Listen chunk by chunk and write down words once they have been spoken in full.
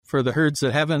for the herds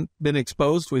that haven't been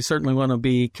exposed, we certainly want to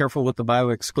be careful with the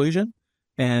bioexclusion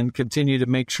and continue to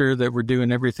make sure that we're doing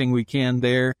everything we can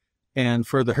there. And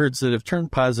for the herds that have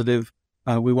turned positive,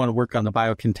 we want to work on the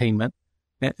biocontainment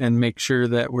and make sure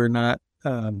that we're not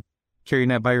carrying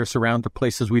that virus around to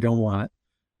places we don't want it.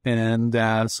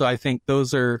 And so I think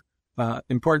those are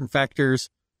important factors.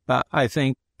 I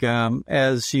think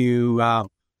as you,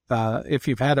 if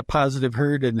you've had a positive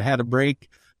herd and had a break,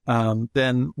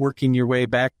 then working your way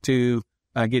back to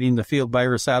getting the field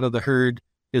virus out of the herd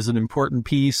is an important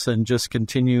piece, and just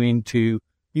continuing to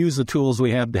use the tools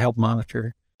we have to help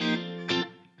monitor.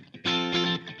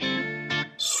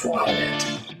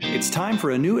 It's time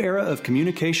for a new era of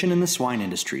communication in the swine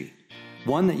industry.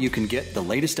 One that you can get the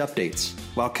latest updates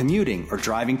while commuting or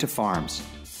driving to farms.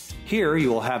 Here you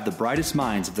will have the brightest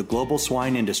minds of the global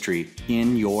swine industry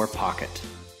in your pocket.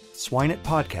 SwineNet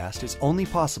Podcast is only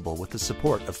possible with the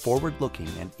support of forward-looking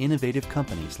and innovative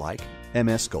companies like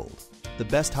MS Gold, the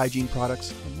best hygiene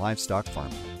products in livestock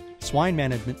farming. Swine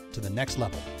management to the next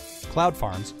level.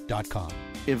 Cloudfarms.com.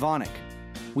 Evonik.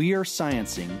 We are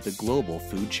sciencing the global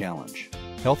food challenge.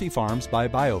 Healthy Farms by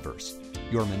Bioverse,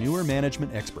 your manure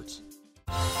management experts.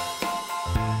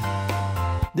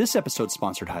 This episode's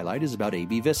sponsored highlight is about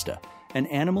AB Vista, an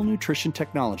animal nutrition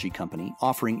technology company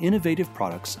offering innovative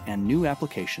products and new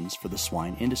applications for the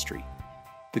swine industry.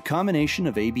 The combination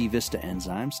of AB Vista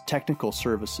enzymes, technical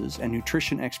services, and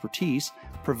nutrition expertise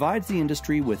provides the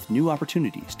industry with new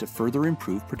opportunities to further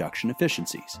improve production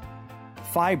efficiencies.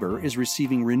 Fiber is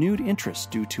receiving renewed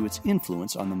interest due to its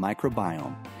influence on the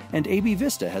microbiome, and AB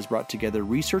Vista has brought together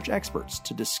research experts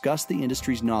to discuss the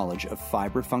industry's knowledge of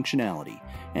fiber functionality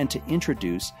and to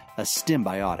introduce a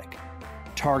Stimbiotic,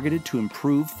 targeted to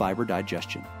improve fiber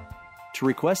digestion. To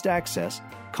request access,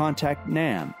 contact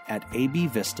NAM at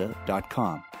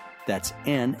abvista.com. That's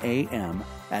NAM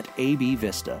at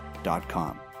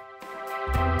abvista.com.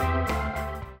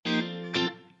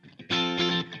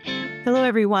 Hello,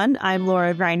 everyone. I'm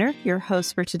Laura Reiner, your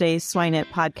host for today's SwineNet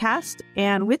podcast.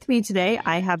 And with me today,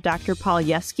 I have Dr. Paul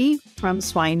Yeske from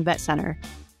Swine Vet Center.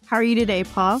 How are you today,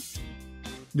 Paul?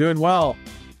 Doing well.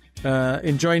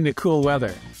 Enjoying the cool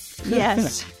weather.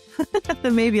 Yes.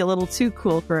 Maybe a little too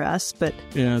cool for us, but...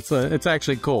 Yeah, it's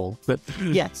actually cold. But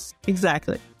Yes,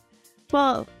 exactly.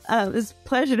 Well, it's a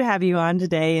pleasure to have you on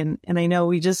today. And I know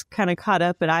we just kind of caught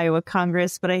up at Iowa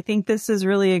Congress, but I think this is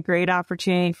really a great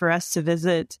opportunity for us to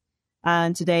visit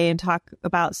today and talk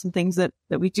about some things that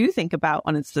we do think about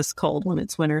when it's this cold, when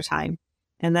it's wintertime.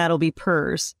 And that'll be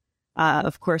PRRS,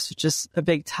 of course, which is a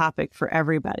big topic for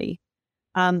everybody.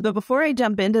 But before I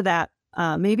jump into that,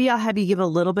 maybe I'll have you give a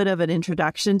little bit of an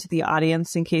introduction to the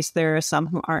audience in case there are some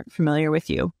who aren't familiar with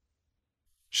you.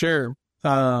 Sure.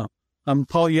 I'm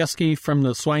Paul Yeske from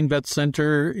the Swine Vet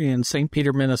Center in St.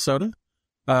 Peter, Minnesota.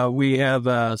 We have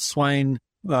a swine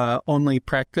only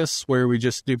practice where we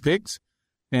just do pigs.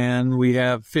 And we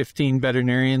have 15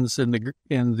 veterinarians in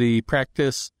the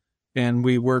practice, and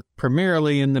we work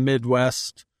primarily in the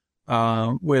Midwest,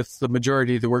 with the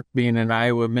majority of the work being in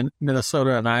Iowa,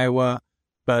 Minnesota, and Iowa,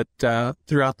 but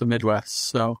throughout the Midwest.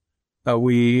 So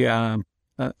we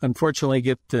unfortunately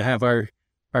get to have our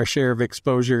share of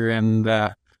exposure and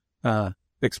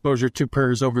exposure to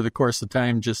PRRS over the course of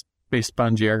time, just based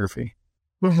upon geography.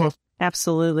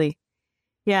 Absolutely,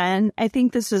 yeah, and I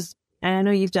think this is. And I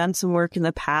know you've done some work in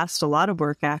the past, a lot of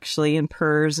work actually in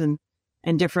PRRS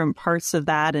and different parts of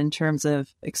that in terms of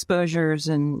exposures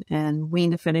and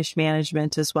wean to finish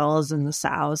management as well as in the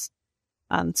sows.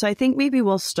 So I think maybe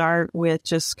we'll start with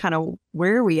just kind of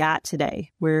where are we at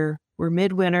today? We're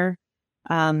midwinter.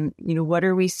 What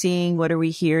are we seeing? What are we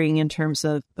hearing in terms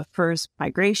of the PRRS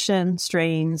migration,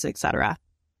 strains, et cetera?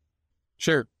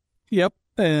 Sure. Yep.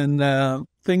 And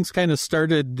things kind of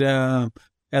started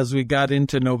as we got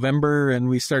into November, and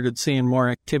we started seeing more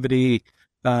activity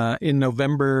in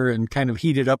November and kind of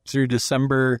heated up through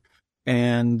December.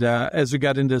 And as we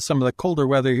got into some of the colder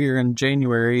weather here in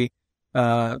January,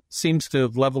 seems to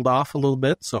have leveled off a little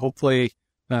bit. So hopefully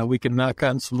we can knock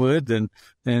on some wood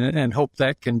and hope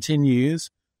that continues.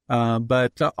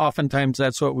 But oftentimes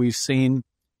that's what we've seen.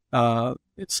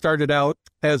 It started out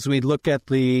as we look at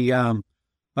the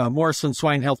Morrison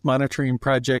Swine Health Monitoring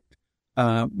Project,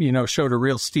 showed a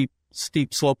real steep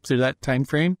slope through that time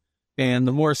frame. And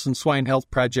the Morrison Swine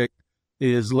Health Project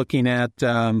is looking at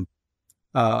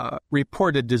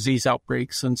reported disease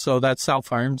outbreaks. And so that's sow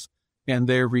farms, and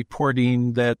they're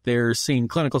reporting that they're seeing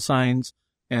clinical signs.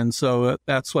 And so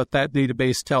that's what that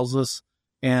database tells us.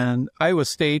 And Iowa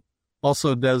State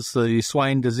also does the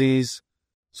swine disease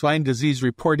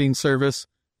reporting service.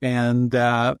 And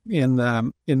in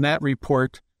that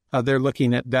report, they're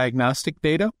looking at diagnostic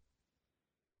data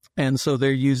And so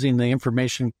they're using the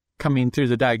information coming through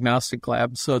the diagnostic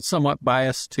lab. So it's somewhat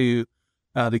biased to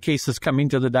the cases coming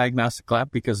to the diagnostic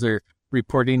lab because they're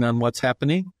reporting on what's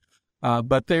happening.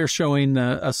 But they're showing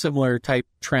a similar type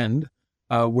trend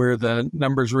where the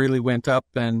numbers really went up.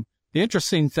 And the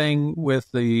interesting thing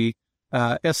with the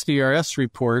SDRS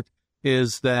report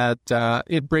is that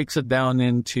it breaks it down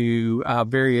into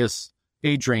various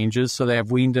age ranges. So they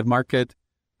have wean to market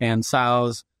and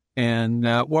sows. And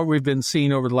what we've been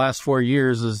seeing over the last 4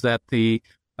 years is that the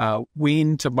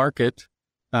wean to market,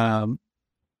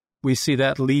 we see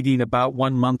that leading about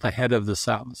 1 month ahead of the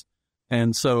sows.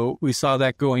 And so we saw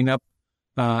that going up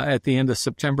at the end of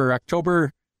September,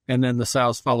 October, and then the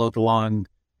sows followed along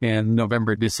in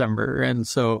November, December. And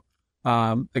so,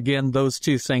 again, those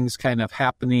two things kind of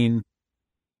happening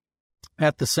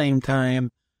at the same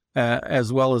time,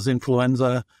 as well as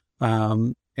influenza.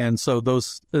 And so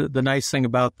the nice thing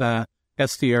about the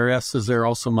SDRS is they're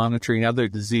also monitoring other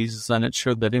diseases, and it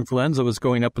showed that influenza was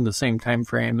going up in the same time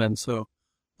frame. And so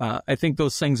I think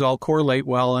those things all correlate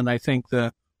well, and I think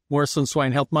the Morrison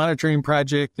Swine Health Monitoring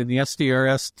Project and the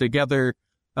SDRS together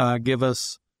give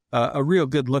us a real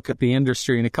good look at the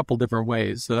industry in a couple different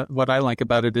ways. What I like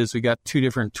about it is we got two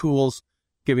different tools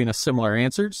giving us similar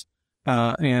answers.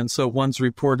 And so one's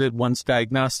reported, one's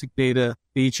diagnostic data.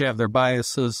 They each have their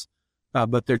biases,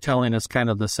 but they're telling us kind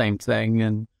of the same thing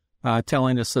and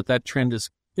telling us that trend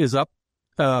is up.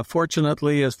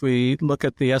 Fortunately, as we look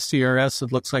at the SDRS,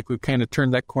 it looks like we've kind of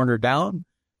turned that corner down.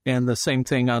 And the same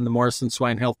thing on the Morrison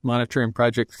Swine Health Monitoring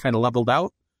Project kind of leveled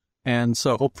out. And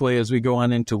so hopefully as we go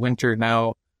on into winter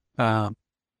now,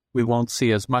 we won't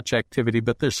see as much activity,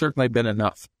 but there's certainly been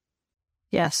enough.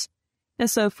 Yes. And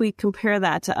so if we compare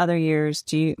that to other years,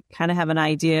 do you kind of have an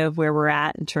idea of where we're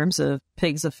at in terms of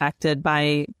pigs affected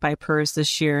by PRRS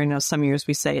this year? I know some years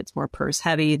we say it's more PRRS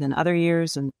heavy than other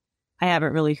years, and I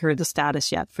haven't really heard the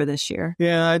status yet for this year.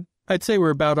 Yeah, I'd say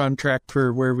we're about on track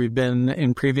for where we've been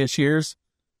in previous years.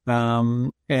 What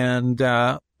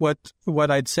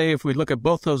I'd say, if we look at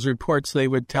both those reports, they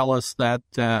would tell us that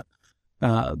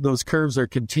those curves are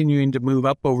continuing to move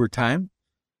up over time.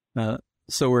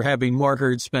 So we're having more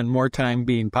herds spend more time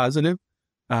being positive.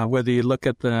 Whether you look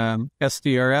at the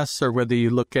SDRS or whether you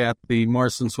look at the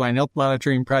Morrison Swine Health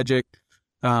Monitoring Project,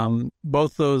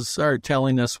 both those are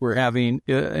telling us we're having,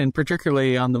 and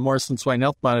particularly on the Morrison Swine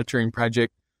Health Monitoring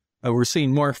Project, we're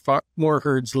seeing more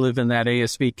herds live in that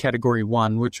ASV category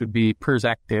 1, which would be PRRS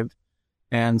active.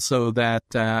 And so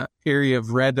that area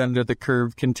of red under the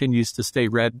curve continues to stay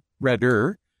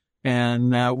redder.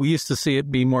 And we used to see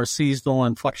it be more seasonal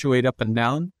and fluctuate up and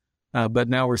down, but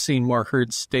now we're seeing more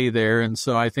herds stay there. And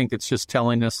so I think it's just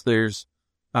telling us there's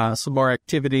some more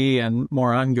activity and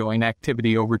more ongoing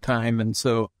activity over time. And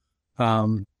so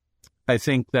I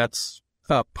think that's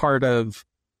a part of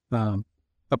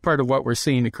what we're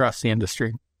seeing across the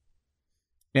industry.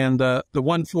 And the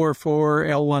 144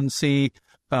 L1C,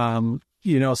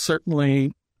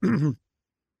 certainly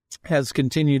has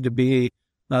continued to be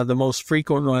the most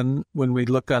frequent one when we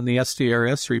look on the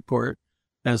SDRS report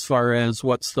as far as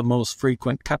what's the most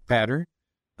frequent cut pattern.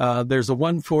 There's a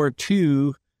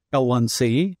 142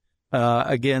 L1C,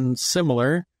 again,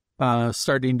 similar,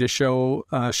 starting to show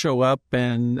up,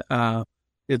 and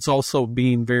it's also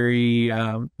being very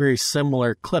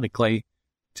similar clinically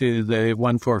to the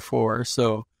 144.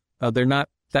 So they're not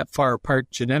that far apart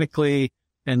genetically,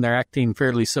 and they're acting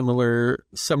fairly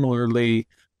similarly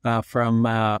from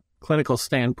a clinical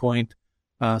standpoint.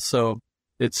 So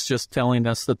it's just telling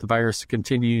us that the virus is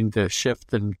continuing to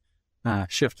shift and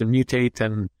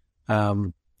mutate,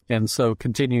 and so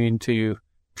continuing to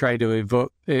try to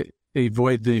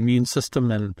avoid the immune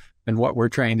system and what we're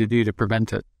trying to do to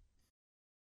prevent it.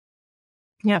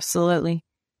 Yeah, absolutely.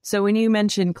 So when you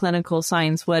mention clinical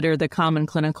signs, what are the common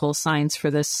clinical signs for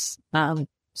this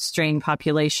strain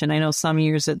population? I know some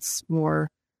years it's more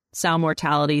sow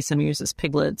mortality, some years it's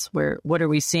piglets. What are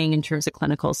we seeing in terms of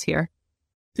clinicals here?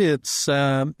 It's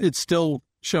still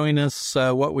showing us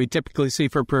what we typically see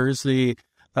for PRRS.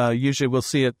 Usually we'll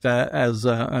see it as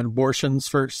abortions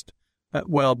first.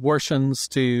 Abortions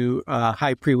to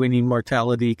high pre-weaning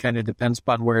mortality kind of depends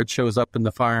upon where it shows up in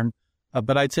the farm.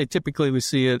 But I'd say typically we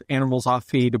see it animals off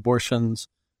feed, abortions,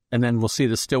 and then we'll see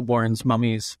the stillborns,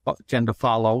 mummies tend to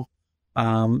follow.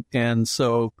 And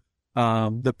so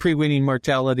the pre-weaning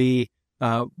mortality,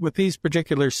 with these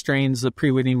particular strains, the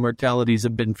pre-weaning mortalities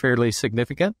have been fairly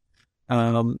significant.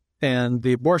 And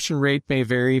the abortion rate may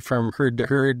vary from herd to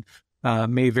herd,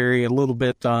 may vary a little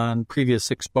bit on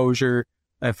previous exposure,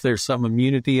 if there's some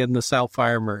immunity in the sow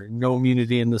farm or no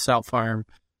immunity in the sow farm.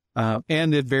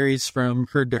 And it varies from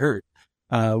herd to herd.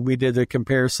 We did a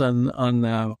comparison on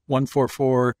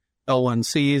 144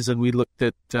 L1Cs, and we looked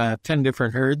at 10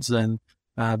 different herds, and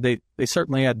they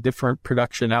certainly had different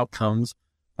production outcomes.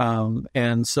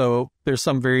 And so there's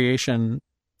some variation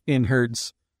in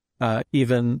herds,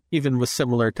 even with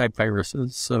similar type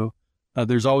viruses. So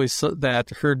there's always that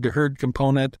herd-to-herd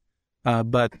component,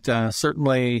 but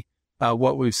certainly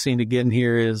what we've seen again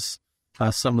here is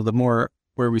some of the more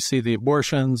where we see the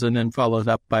abortions and then followed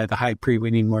up by the high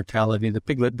pre-weaning mortality. The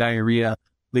piglet diarrhea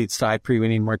leads to high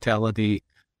pre-weaning mortality,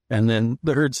 and then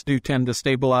the herds do tend to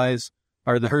stabilize,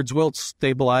 or the herds will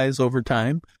stabilize over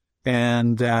time,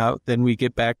 and then we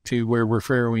get back to where we're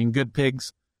farrowing good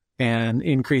pigs and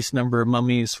increased number of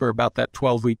mummies for about that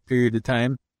 12-week period of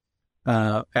time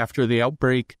after the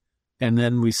outbreak, and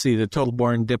then we see the total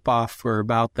born dip off for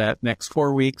about that next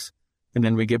 4 weeks, and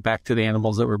then we get back to the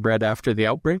animals that were bred after the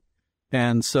outbreak.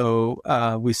 And so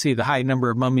we see the high number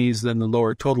of mummies, then the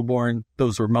lower total born.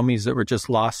 Those were mummies that were just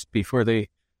lost before they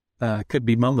could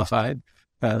be mummified.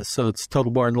 So it's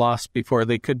total born lost before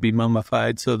they could be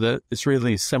mummified. So that it's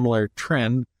really a similar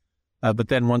trend. But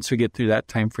then once we get through that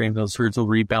time frame, those herds will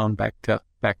rebound back to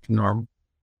normal.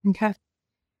 Okay.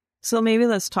 So maybe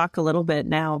let's talk a little bit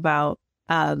now about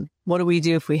what do we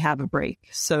do if we have a break?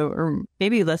 So, or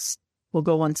maybe we'll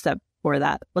go one step before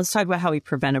that. Let's talk about how we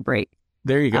prevent a break.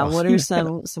 There you go. What are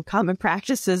some common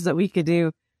practices that we could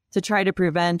do to try to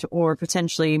prevent or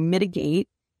potentially mitigate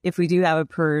if we do have a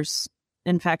PRRS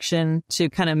infection,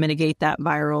 to kind of mitigate that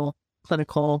viral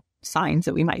clinical signs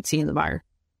that we might see in the virus?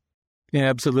 Yeah,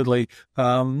 absolutely.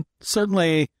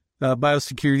 Certainly,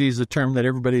 biosecurity is a term that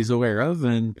everybody's aware of.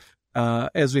 And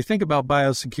as we think about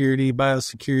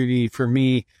biosecurity for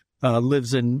me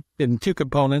lives in two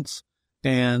components.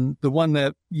 And the one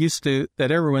that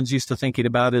everyone's used to thinking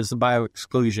about is the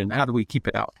bioexclusion. How do we keep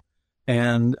it out?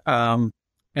 And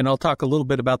I'll talk a little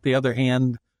bit about the other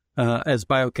hand as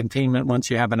biocontainment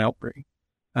once you have an outbreak.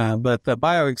 But the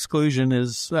bioexclusion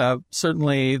is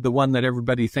certainly the one that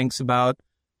everybody thinks about,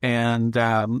 and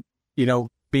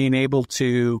being able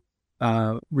to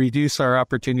reduce our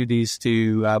opportunities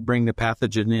to bring the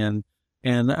pathogen in.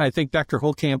 And I think Dr.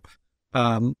 Holtkamp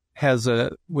has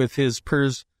with his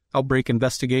PRRS outbreak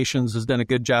investigations has done a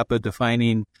good job of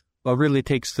defining what really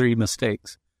takes three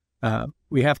mistakes.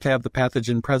 We have to have the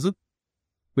pathogen present,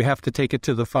 we have to take it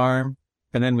to the farm,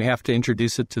 and then we have to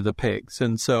introduce it to the pigs.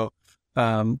 And so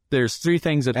there's three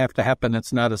things that have to happen.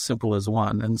 It's not as simple as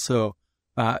one. And so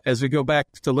as we go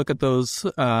back to look at those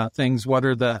things, what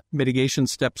are the mitigation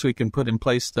steps we can put in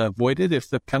place to avoid it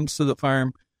if it comes to the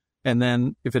farm? And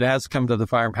then if it has come to the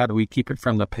farm, how do we keep it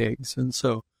from the pigs? And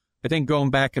so I think going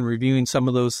back and reviewing some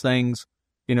of those things,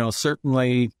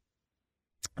 certainly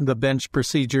the bench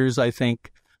procedures, I think,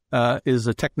 is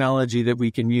a technology that we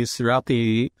can use throughout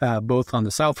both on the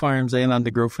sow farms and on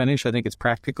the grow finish. I think it's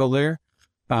practical there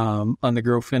on the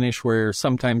grow finish, where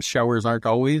sometimes showers aren't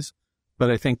always,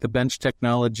 but I think the bench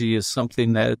technology is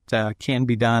something that can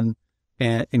be done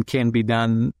and can be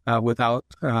done without,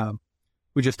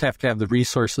 we just have to have the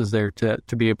resources there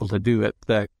to be able to do it.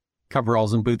 The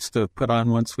coveralls and boots to put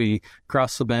on once we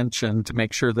cross the bench, and to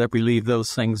make sure that we leave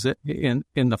those things in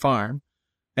the farm.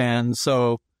 And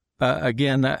so,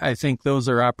 again, I think those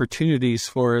are opportunities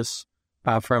for us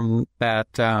from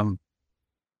that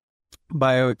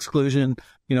bioexclusion.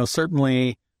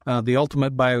 Certainly the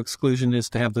ultimate bioexclusion is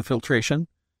to have the filtration.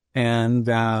 And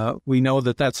we know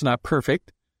that that's not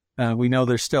perfect. We know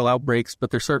there's still outbreaks,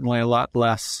 but there's certainly a lot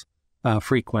less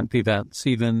frequent events.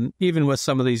 Even with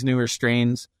some of these newer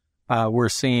strains, we're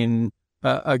seeing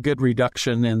a good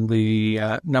reduction in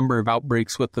the number of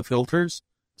outbreaks with the filters.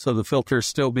 So the filters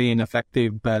still being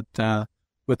effective, but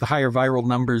with the higher viral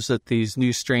numbers that these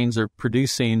new strains are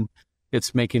producing,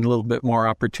 it's making a little bit more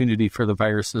opportunity for the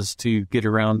viruses to get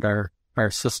around our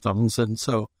systems. And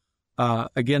so,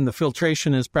 again, the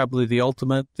filtration is probably the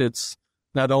ultimate. It's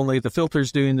not only the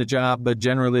filters doing the job, but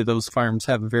generally those farms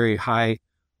have a very high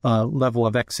level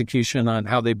of execution on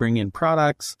how they bring in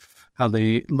products, how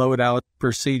they load out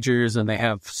procedures, and they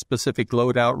have specific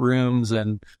load out rooms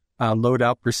and load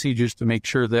out procedures to make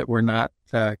sure that we're not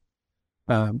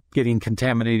getting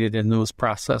contaminated in those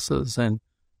processes. And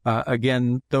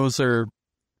again, those are,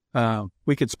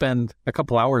 we could spend a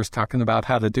couple hours talking about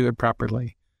how to do it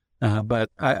properly. But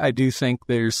I do think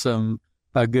there's some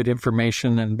good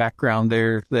information and background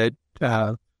there that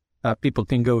people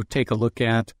can go take a look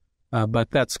at.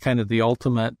 But that's kind of the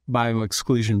ultimate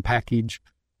bioexclusion package,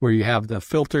 where you have the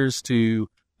filters to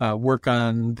work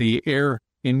on the air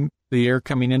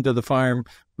coming into the farm.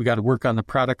 We got to work on the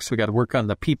products. We got to work on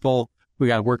the people. We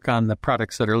got to work on the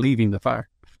products that are leaving the farm,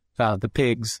 the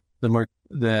pigs,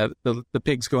 the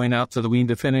pigs going out to the wean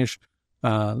to finish,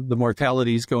 the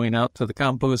mortalities going out to the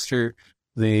composter,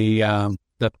 the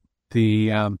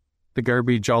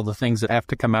garbage, all the things that have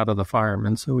to come out of the farm.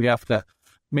 And so we have to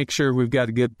make sure we've got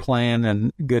a good plan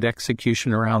and good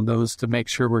execution around those to make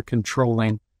sure we're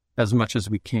controlling as much as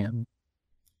we can.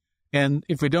 And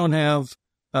if we don't have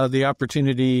the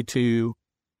opportunity to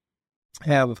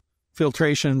have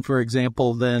filtration, for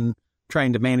example, then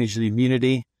trying to manage the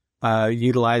immunity,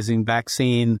 utilizing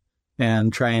vaccine,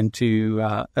 and trying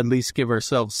to at least give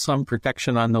ourselves some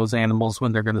protection on those animals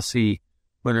when they're going to see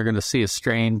a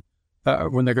strain,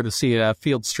 when they're going to see a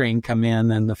field strain come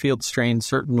in. And the field strain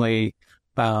certainly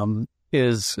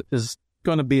is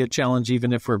going to be a challenge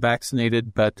even if we're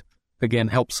vaccinated, but again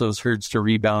helps those herds to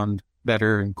rebound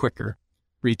better and quicker.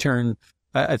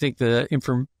 I think the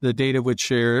data would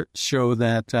show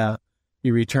that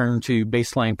you return to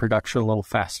baseline production a little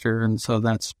faster, and so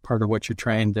that's part of what you're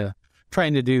trying to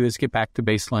do is get back to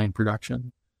baseline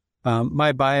production.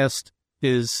 My bias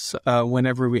is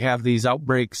whenever we have these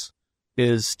outbreaks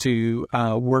is to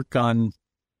work on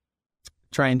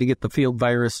trying to get the field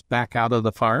virus back out of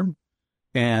the farm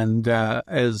and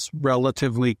as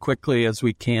relatively quickly as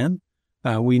we can.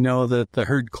 We know that the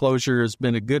herd closure has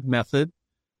been a good method,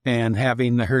 and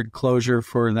having the herd closure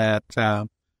for that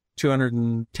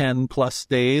 210 plus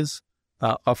days,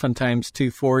 oftentimes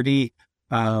 240,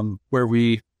 where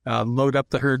we load up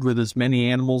the herd with as many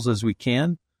animals as we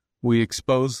can. We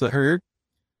expose the herd,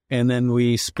 and then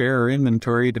we spare our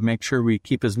inventory to make sure we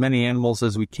keep as many animals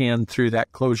as we can through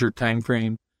that closure time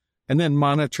frame. And then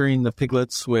monitoring the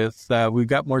piglets with, we've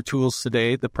got more tools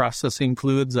today. The processing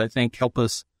fluids, I think, help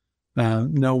us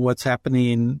know what's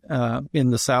happening in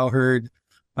the sow herd.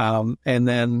 And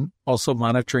then also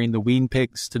monitoring the wean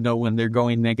pigs to know when they're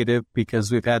going negative,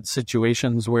 because we've had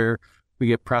situations where we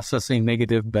get processing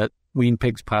negative, but wean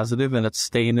pigs positive, and it's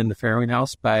staying in the farrowing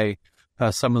house by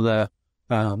some of the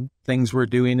things we're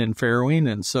doing in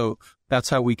farrowing. And so that's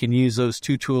how we can use those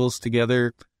two tools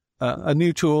together. A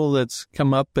new tool that's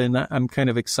come up and I'm kind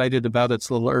of excited about, it's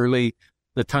a little early.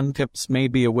 The tongue tips may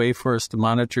be a way for us to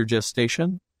monitor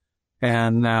gestation.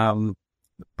 And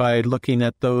by looking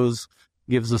at those,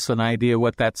 gives us an idea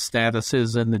what that status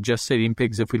is in the gestating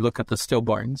pigs if we look at the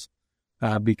stillborns,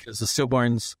 because the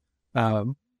stillborns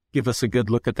give us a good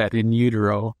look at that in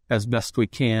utero as best we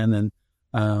can. And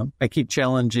I keep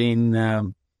challenging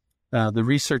the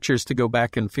researchers to go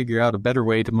back and figure out a better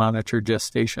way to monitor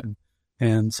gestation.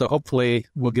 And so hopefully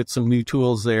we'll get some new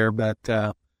tools there, but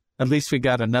at least we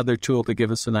got another tool to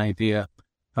give us an idea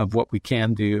of what we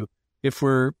can do. If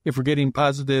we're getting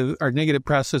positive or negative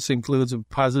processing fluids of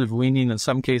positive weaning, in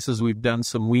some cases we've done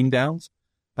some wean downs.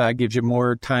 Gives you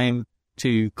more time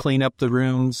to clean up the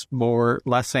rooms,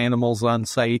 less animals on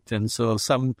site, and so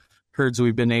some herds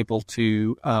we've been able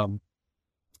to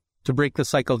break the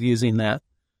cycle using that.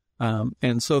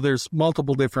 And so there's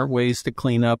multiple different ways to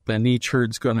clean up, and each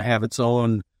herd's going to have its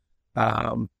own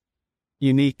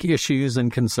unique issues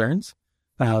and concerns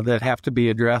that have to be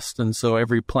addressed. And so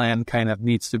every plan kind of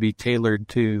needs to be tailored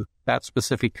to that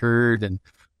specific herd and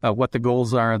what the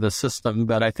goals are of the system.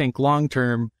 But I think long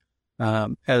term,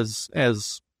 as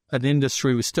an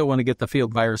industry, we still want to get the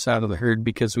field virus out of the herd,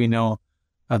 because we know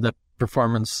that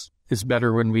performance is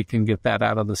better when we can get that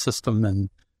out of the system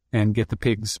and get the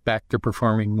pigs back to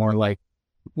performing more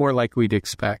like we'd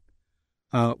expect.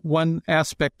 One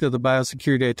aspect of the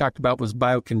biosecurity I talked about was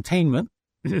biocontainment.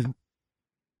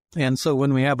 And so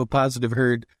when we have a positive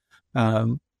herd,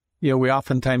 we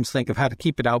oftentimes think of how to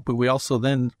keep it out, but we also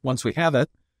then, once we have it,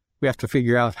 we have to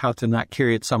figure out how to not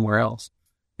carry it somewhere else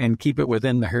and keep it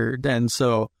within the herd. And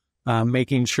so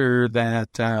making sure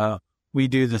that we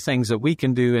do the things that we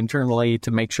can do internally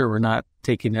to make sure we're not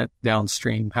taking it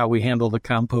downstream, how we handle the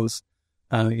compost.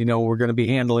 We're going to be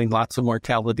handling lots of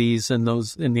mortalities in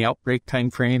the outbreak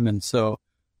time frame. And so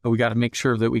we got to make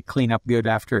sure that we clean up good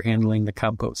after handling the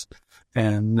compost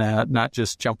and not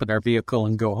just jump in our vehicle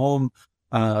and go home.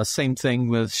 Same thing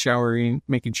with showering,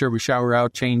 making sure we shower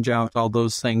out, change out, all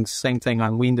those things. Same thing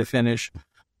on wean to finish,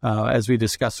 as we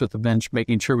discussed with the bench,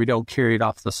 making sure we don't carry it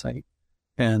off the site.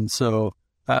 And so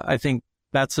I think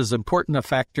that's as important a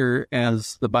factor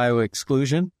as the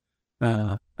bioexclusion.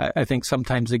 I think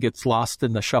sometimes it gets lost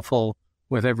in the shuffle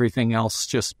with everything else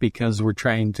just because we're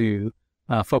trying to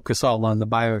focus all on the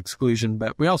bioexclusion.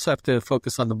 But we also have to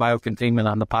focus on the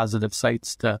biocontainment on the positive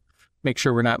sites to make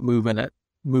sure we're not moving it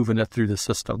through the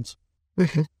systems.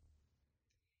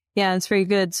 Yeah, it's very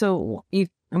good. So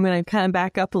I'm going to kind of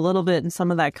back up a little bit in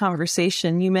some of that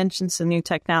conversation. You mentioned some new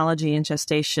technology in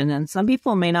gestation, and some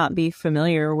people may not be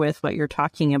familiar with what you're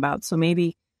talking about. So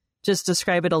maybe just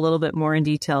describe it a little bit more in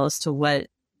detail as to what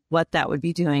that would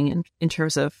be doing in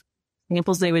terms of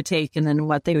samples they would take and then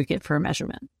what they would get for a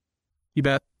measurement. You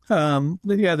bet.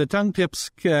 The tongue tips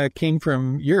came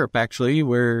from Europe, actually,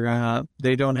 where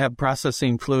they don't have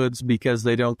processing fluids because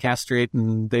they don't castrate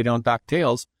and they don't dock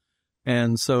tails.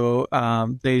 And so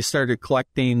they started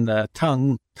collecting the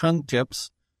tongue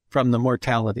tips from the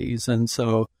mortalities. And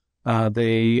so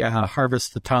they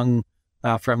harvest the tongue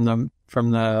from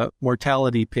the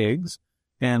mortality pigs.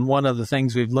 And one of the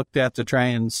things we've looked at to try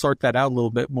and sort that out a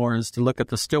little bit more is to look at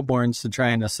the stillborns to try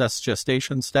and assess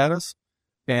gestation status.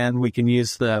 And we can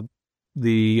use the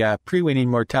pre-weaning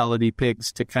mortality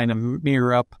pigs to kind of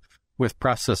mirror up with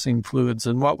processing fluids.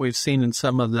 And what we've seen in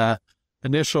some of the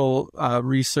initial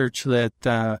research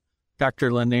that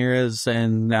Dr. Linares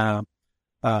and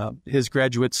his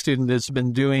graduate student has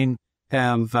been doing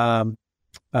have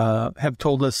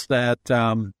told us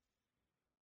that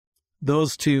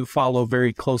those two follow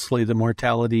very closely. The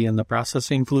mortality and the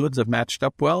processing fluids have matched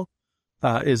up well.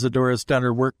 Isadora's done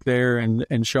her work there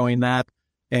and showing that.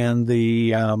 And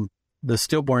the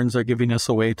stillborns are giving us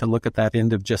a way to look at that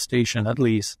end of gestation, at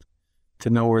least, to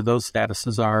know where those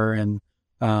statuses are. And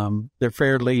they're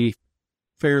fairly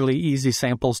easy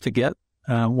samples to get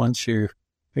once you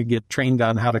get trained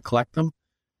on how to collect them.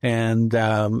 And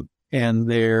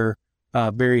they're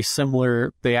very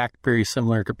similar. They act very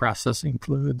similar to processing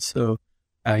fluids. So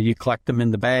you collect them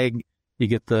in the bag. You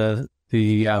get the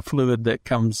fluid that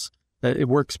comes. It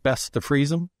works best to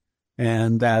freeze them.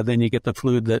 And then you get the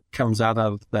fluid that comes out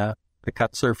of the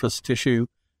cut surface tissue,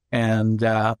 and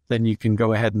then you can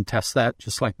go ahead and test that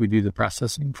just like we do the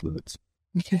processing fluids.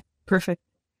 Okay, perfect.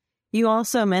 You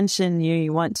also mentioned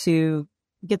you want to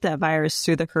get that virus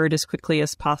through the herd as quickly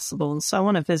as possible, and so I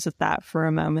want to visit that for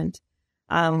a moment.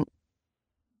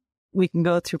 We can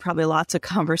go through probably lots of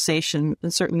conversation,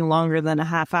 and certainly longer than a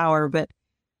half hour, but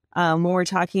when we're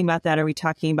talking about that, are we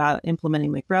talking about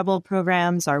implementing McRebel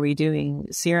programs? Are we doing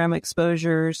serum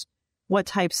exposures? What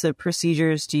types of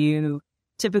procedures do you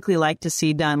typically like to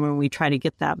see done when we try to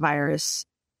get that virus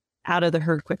out of the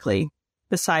herd quickly,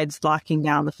 besides locking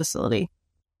down the facility?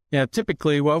 Yeah,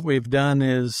 typically what we've done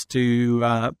is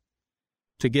to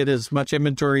get as much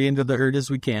inventory into the herd as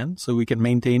we can, so we can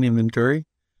maintain inventory,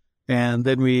 and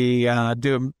then we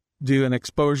do an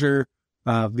exposure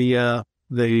via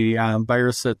the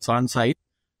virus that's on site,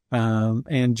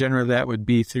 and generally that would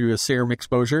be through a serum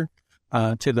exposure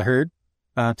to the herd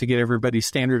to get everybody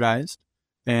standardized.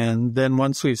 And then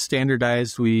once we've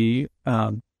standardized, we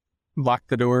lock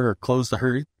the door or close the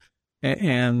herd,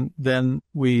 and then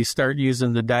we start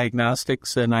using the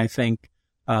diagnostics. And I think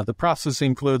the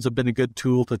processing fluids have been a good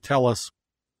tool to tell us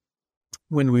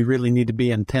when we really need to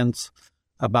be intense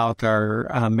about our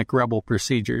McRebel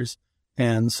procedures.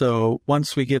 And so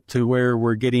once we get to where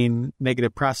we're getting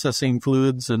negative processing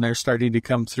fluids and they're starting to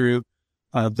come through,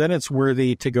 then it's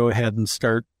worthy to go ahead and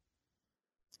start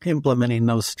implementing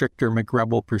those stricter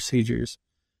McRebel procedures.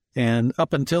 And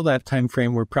up until that time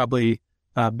frame, we're probably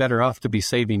better off to be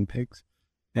saving pigs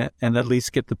and at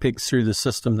least get the pigs through the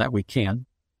system that we can.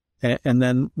 And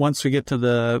then once we get to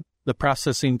the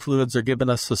processing fluids are giving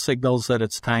us the signals that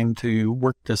it's time to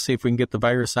work to see if we can get the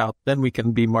virus out, then we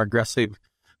can be more aggressive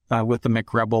with the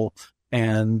McRebel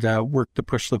and work to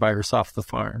push the virus off the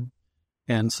farm.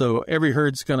 And so every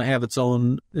herd's going to have its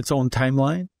own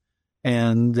timeline,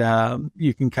 and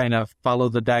you can kind of follow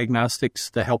the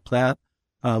diagnostics to help that.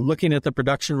 Looking at the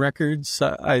production records,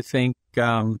 I think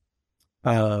Dr.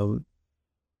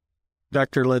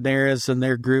 Linares and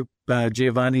their group,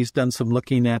 Giovanni's done some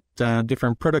looking at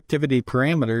different productivity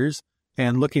parameters,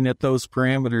 and looking at those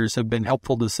parameters have been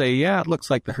helpful to say, yeah, it looks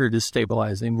like the herd is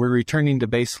stabilizing. We're returning to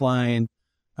baseline.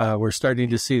 We're starting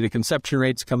to see the conception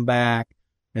rates come back.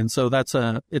 And so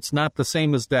it's not the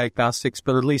same as diagnostics,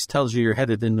 but at least tells you you're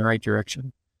headed in the right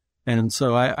direction. And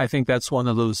so I think that's one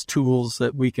of those tools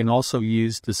that we can also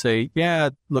use to say, yeah,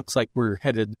 it looks like we're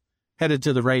headed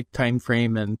to the right time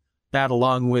frame. And that,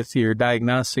 along with your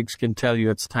diagnostics, can tell you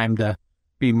it's time to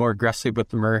be more aggressive with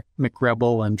the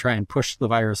McRebel and try and push the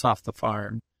virus off the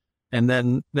farm. And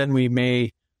then we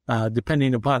may,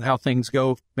 depending upon how things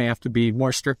go, may have to be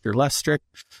more strict or less strict,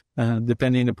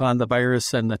 depending upon the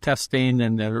virus and the testing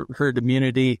and the herd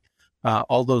immunity.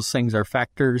 All those things are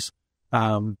factors.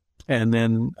 And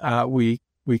then we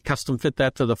custom fit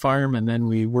that to the farm, and then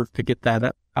we work to get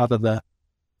that out of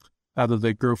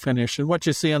the grow finish. And what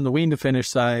you see on the wean to finish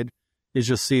side is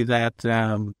you'll see that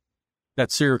that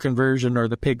seroconversion, or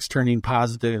the pigs turning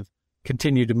positive,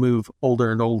 continue to move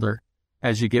older and older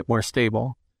as you get more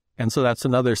stable. And so that's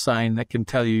another sign that can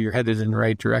tell you you're headed in the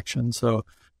right direction. So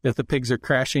if the pigs are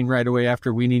crashing right away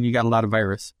after weaning, you got a lot of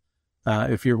virus.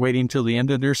 If you're waiting till the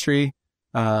end of nursery,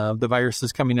 the virus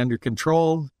is coming under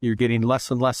control. You're getting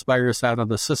less and less virus out of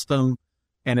the system.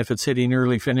 And if it's hitting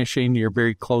early finishing, you're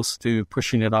very close to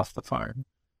pushing it off the farm.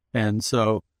 And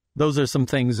so those are some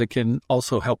things that can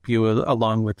also help you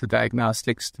along with the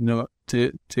diagnostics to know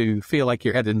to feel like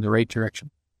you're headed in the right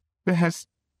direction.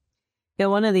 Yeah,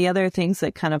 one of the other things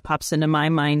that kind of pops into my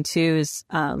mind too is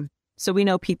so we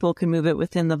know people can move it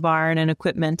within the barn and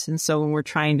equipment. And so when we're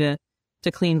trying to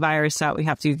clean virus out, we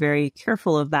have to be very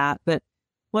careful of that. But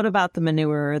what about the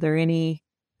manure? Are there any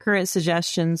current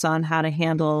suggestions on how to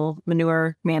handle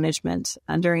manure management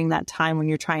during that time when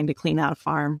you're trying to clean out a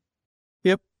farm?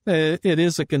 Yep, it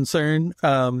is a concern.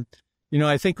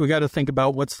 I think we got to think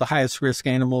about what's the highest risk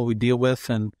animal we deal with.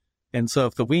 And so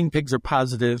if the wean pigs are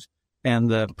positive and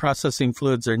the processing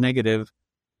fluids are negative,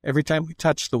 every time we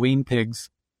touch the wean pigs,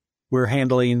 we're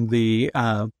handling the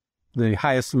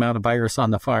highest amount of virus on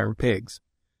the farm pigs.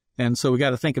 And so we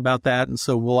got to think about that. And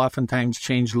so we'll oftentimes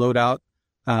change loadout,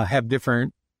 have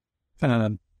different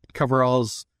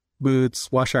coveralls,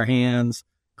 boots, wash our hands,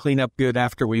 clean up good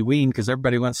after we wean, because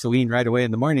everybody wants to wean right away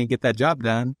in the morning and get that job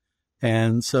done.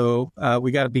 And so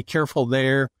we got to be careful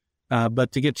there.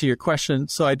 But to get to your question,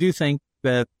 so I do think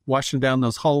that washing down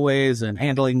those hallways and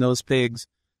handling those pigs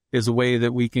is a way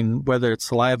that we can, whether it's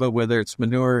saliva, whether it's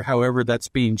manure, however that's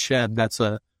being shed, that's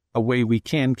a way we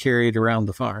can carry it around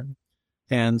the farm.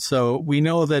 And so we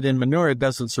know that in manure, it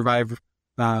doesn't survive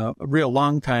a real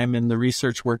long time in the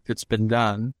research work that's been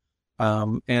done.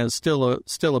 And it's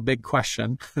still a big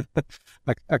question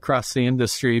across the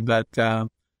industry. But the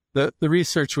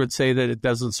research would say that it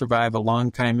doesn't survive a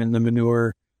long time in the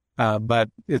manure, but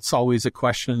it's always a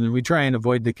question. And we try and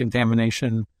avoid the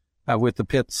contamination with the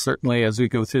pits, certainly as we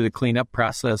go through the cleanup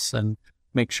process, and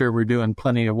make sure we're doing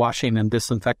plenty of washing and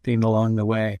disinfecting along the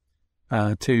way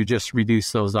to just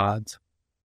reduce those odds.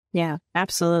 Yeah,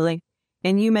 absolutely.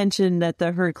 And you mentioned that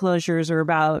the herd closures are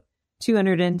about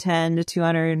 210 to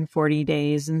 240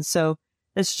 days. And so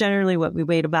that's generally what we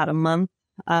wait, about a month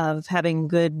of having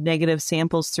good negative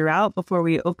samples throughout before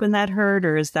we open that herd,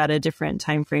 or is that a different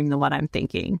time frame than what I'm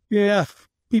thinking? Yeah,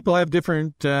 people have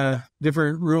different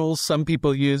rules. Some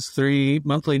people use 3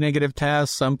 monthly negative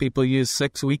tests. Some people use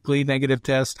 6 weekly negative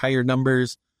tests, higher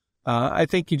numbers. I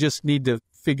think you just need to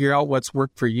figure out what's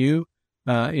worked for you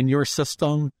in your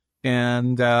system.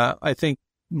 And I think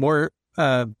more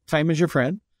time is your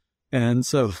friend. And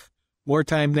so more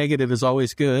time negative is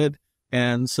always good.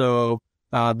 And so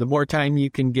the more time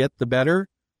you can get, the better.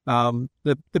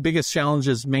 The biggest challenge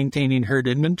is maintaining herd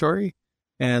inventory.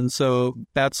 And so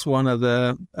that's one of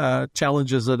the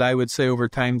challenges that I would say over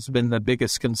time has been the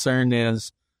biggest concern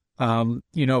is,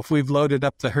 if we've loaded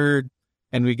up the herd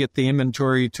and we get the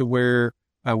inventory to where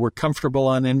we're comfortable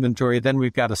on inventory, then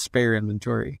we've got a spare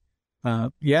inventory.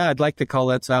 I'd like to call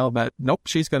that Sal, but nope,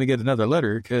 she's going to get another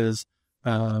litter because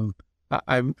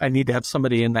I need to have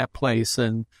somebody in that place.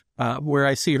 And where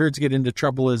I see herds get into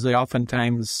trouble is they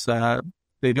oftentimes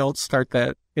they don't start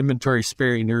that inventory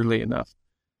sparing early enough.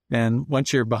 And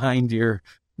once you're behind, you're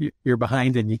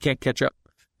behind and you can't catch up.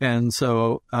 And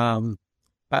so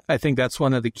I think that's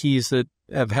one of the keys that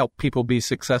have helped people be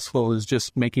successful is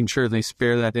just making sure they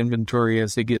spare that inventory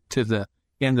as they get to the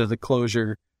end of the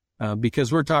closure.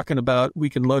 Because we're talking about we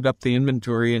can load up the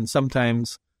inventory, and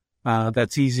sometimes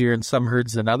that's easier in some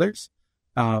herds than others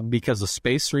because of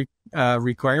space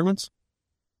requirements.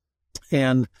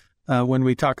 And when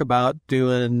we talk about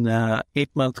doing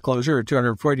 8-month closure or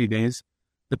 240 days,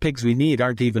 the pigs we need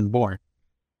aren't even born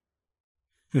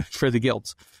for the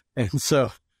gilts. And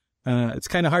so it's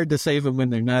kind of hard to save them when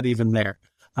they're not even there.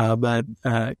 But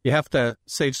you have to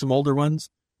save some older ones.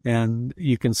 And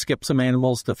you can skip some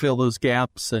animals to fill those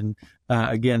gaps. And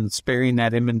again, sparing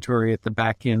that inventory at the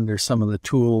back end are some of the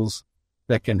tools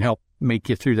that can help make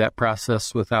you through that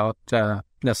process without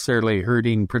necessarily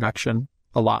hurting production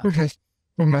a lot. Okay.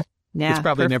 Yeah, it's perfect.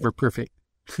 probably never perfect.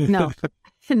 No,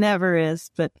 it never is.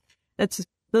 But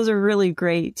those are really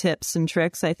great tips and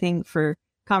tricks, I think, for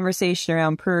conversation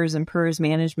around PRRS and PRRS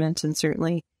management, and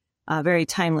certainly very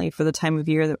timely for the time of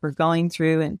year that we're going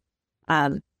through.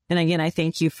 And again, I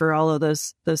thank you for all of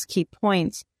those key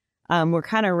points. We're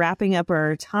kind of wrapping up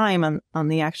our time on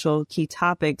the actual key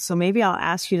topics. So maybe I'll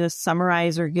ask you to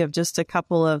summarize or give just a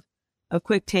couple of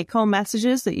quick take-home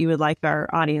messages that you would like our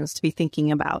audience to be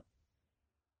thinking about.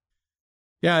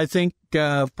 Yeah, I think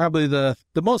probably the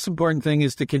most important thing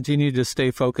is to continue to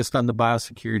stay focused on the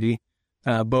biosecurity,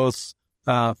 both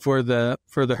for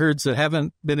the herds that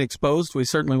haven't been exposed. We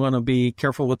certainly want to be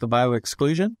careful with the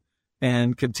bioexclusion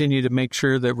and continue to make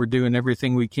sure that we're doing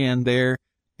everything we can there.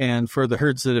 And for the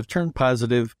herds that have turned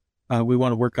positive, we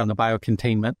want to work on the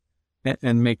biocontainment.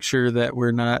 and make sure that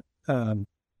we're not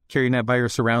carrying that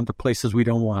virus around to places we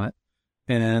don't want it.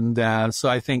 And so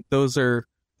I think those are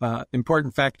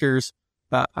important factors.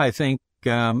 I think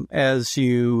as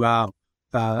you,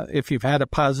 if you've had a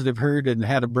positive herd and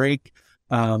had a break,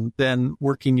 then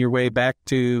working your way back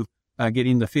to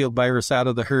getting the field virus out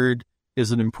of the herd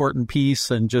is an important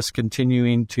piece, and just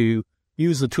continuing to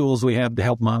use the tools we have to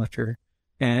help monitor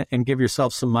and give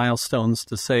yourself some milestones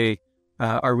to say,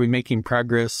 are we making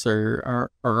progress or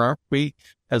aren't we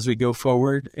as we go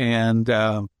forward? And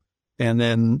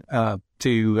then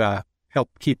to help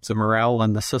keep the morale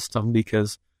in the system,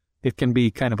 because it can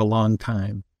be kind of a long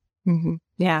time. Mm-hmm.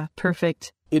 Yeah,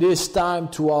 perfect. It is time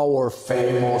to our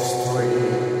famous three.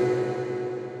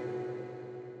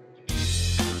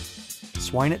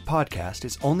 SwineNet Podcast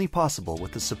is only possible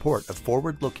with the support of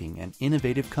forward-looking and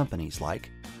innovative companies like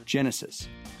Genesis,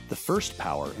 the first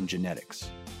power in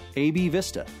genetics. AB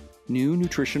Vista, new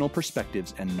nutritional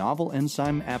perspectives and novel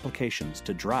enzyme applications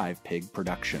to drive pig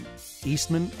production.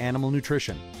 Eastman Animal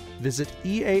Nutrition. Visit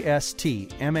eastman.com.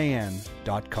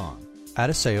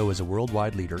 Adiseo is a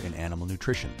worldwide leader in animal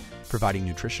nutrition, providing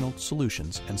nutritional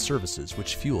solutions and services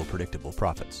which fuel predictable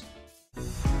profits.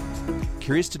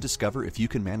 Curious to discover if you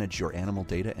can manage your animal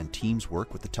data and teams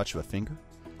work with the touch of a finger?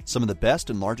 Some of the best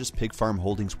and largest pig farm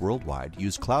holdings worldwide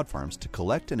use cloud farms to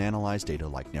collect and analyze data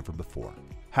like never before.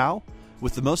 How?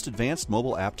 With the most advanced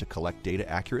mobile app to collect data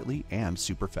accurately and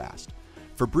super fast.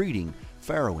 For breeding,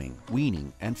 farrowing,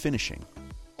 weaning, and finishing.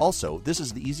 Also, this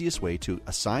is the easiest way to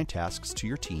assign tasks to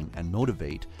your team and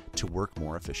motivate to work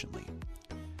more efficiently.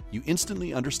 You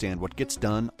instantly understand what gets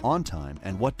done on time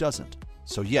and what doesn't.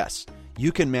 So yes,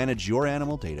 you can manage your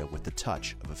animal data with the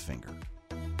touch of a finger.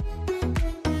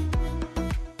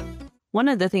 One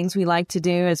of the things we like to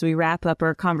do as we wrap up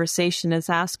our conversation is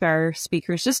ask our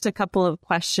speakers just a couple of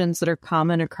questions that are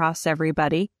common across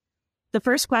everybody. The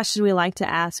first question we like to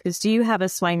ask is, do you have a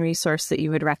swine resource that you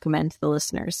would recommend to the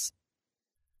listeners?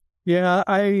 Yeah,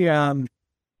 I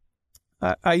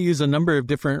use a number of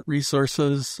different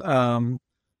resources,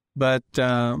 but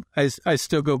I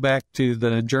still go back to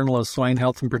the Journal of Swine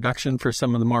Health and Production for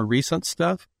some of the more recent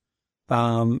stuff.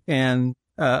 And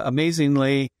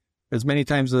amazingly, as many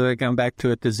times as I come back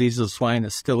to it, Disease of Swine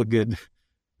is still a good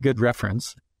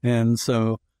reference. And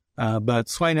so, but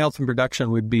Swine Health and Production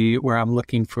would be where I'm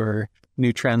looking for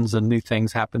new trends and new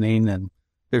things happening. And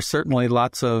there's certainly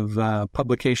lots of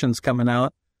publications coming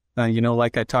out.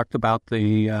 Like I talked about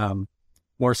the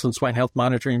Morrison Swine Health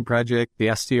Monitoring Project, the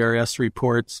STRS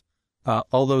reports,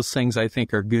 all those things I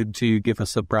think are good to give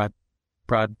us a broad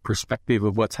perspective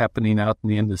of what's happening out in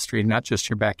the industry, not just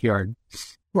your backyard.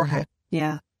 Right.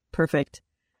 Yeah, perfect.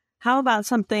 How about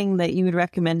something that you would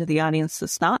recommend to the audience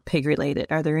that's not pig related?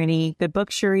 Are there any good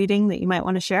books you're reading that you might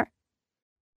want to share?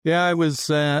 Yeah, I was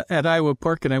at Iowa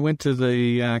Pork and I went to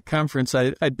the conference.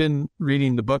 I'd been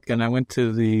reading the book and I went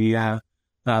to the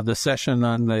session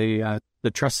on the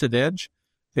trusted edge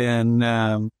and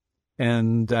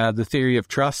the theory of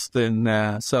trust.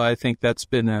 And so I think that's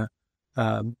been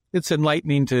it's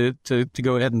enlightening to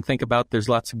go ahead and think about. There's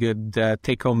lots of good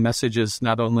take-home messages,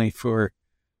 not only for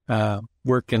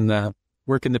work in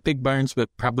the pig barns, but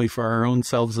probably for our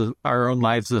own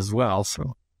lives as well.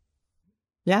 So,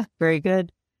 yeah, very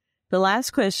good. The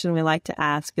last question we like to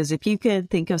ask is, if you could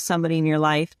think of somebody in your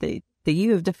life that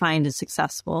you have defined as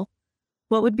successful,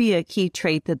 what would be a key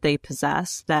trait that they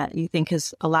possess that you think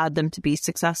has allowed them to be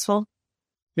successful?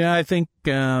 Yeah, I think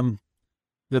the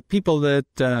people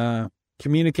that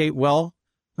communicate well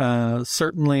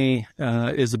certainly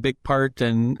is a big part,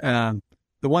 and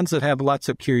the ones that have lots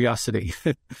of curiosity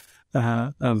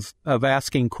of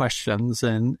asking questions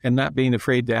and not being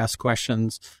afraid to ask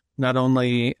questions, not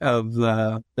only of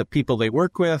the people they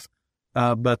work with,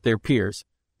 but their peers,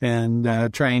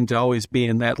 and trying to always be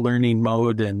in that learning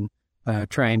mode and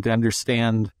trying to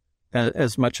understand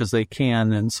as much as they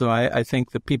can. And so I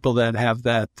think the people that have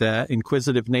that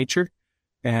inquisitive nature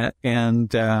and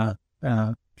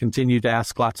continue to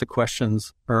ask lots of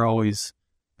questions are always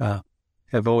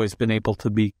have always been able to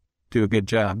do a good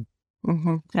job.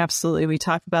 Mm-hmm. Absolutely. We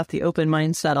talk about the open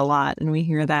mindset a lot, and we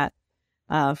hear that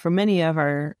from many of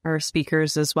our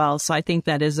speakers as well. So I think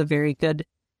that is a very good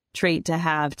trait to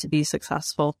have to be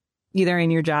successful, either in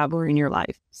your job or in your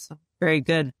life. So very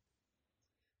good.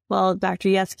 Well, Dr.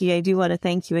 Yeske, I do want to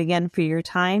thank you again for your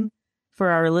time. For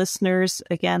our listeners,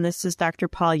 again, this is Dr.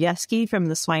 Paul Yeske from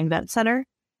the Swine Vet Center.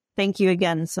 Thank you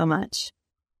again so much.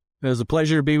 It was a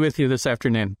pleasure to be with you this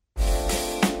afternoon.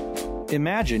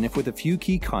 Imagine if with a few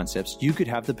key concepts, you could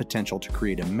have the potential to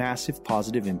create a massive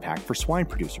positive impact for swine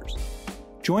producers.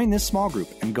 Join this small group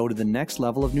and go to the next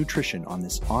level of nutrition on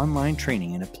this online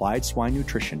training in applied swine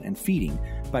nutrition and feeding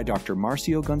by Dr.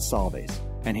 Marcio Gonçalves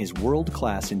and his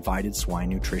world-class invited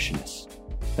swine nutritionists.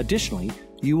 Additionally,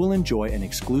 you will enjoy an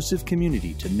exclusive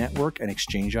community to network and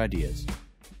exchange ideas.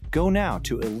 Go now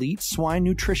to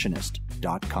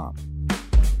EliteSwineNutritionist.com.